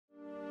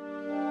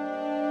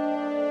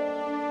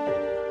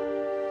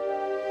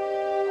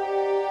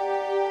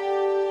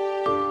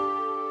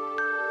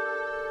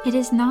It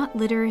is not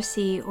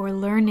literacy or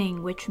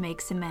learning which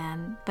makes a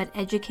man, but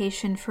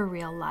education for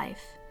real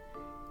life.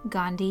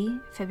 Gandhi,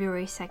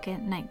 February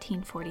 2nd,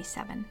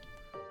 1947.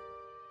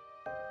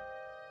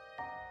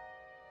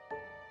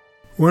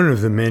 One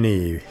of the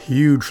many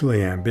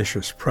hugely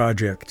ambitious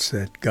projects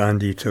that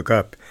Gandhi took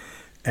up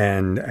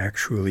and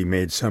actually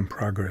made some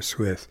progress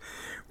with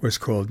was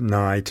called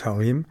Nai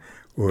Talim,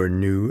 or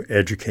New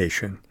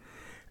Education.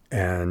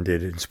 And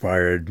it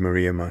inspired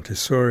Maria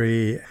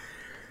Montessori.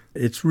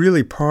 It's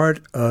really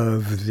part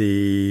of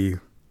the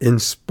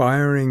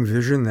inspiring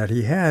vision that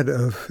he had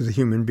of the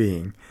human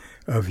being,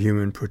 of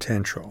human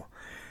potential,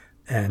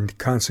 and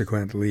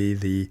consequently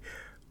the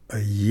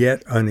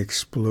yet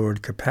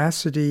unexplored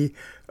capacity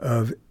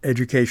of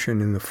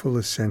education in the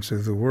fullest sense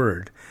of the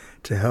word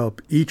to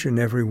help each and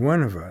every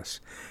one of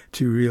us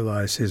to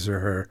realize his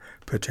or her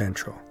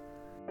potential.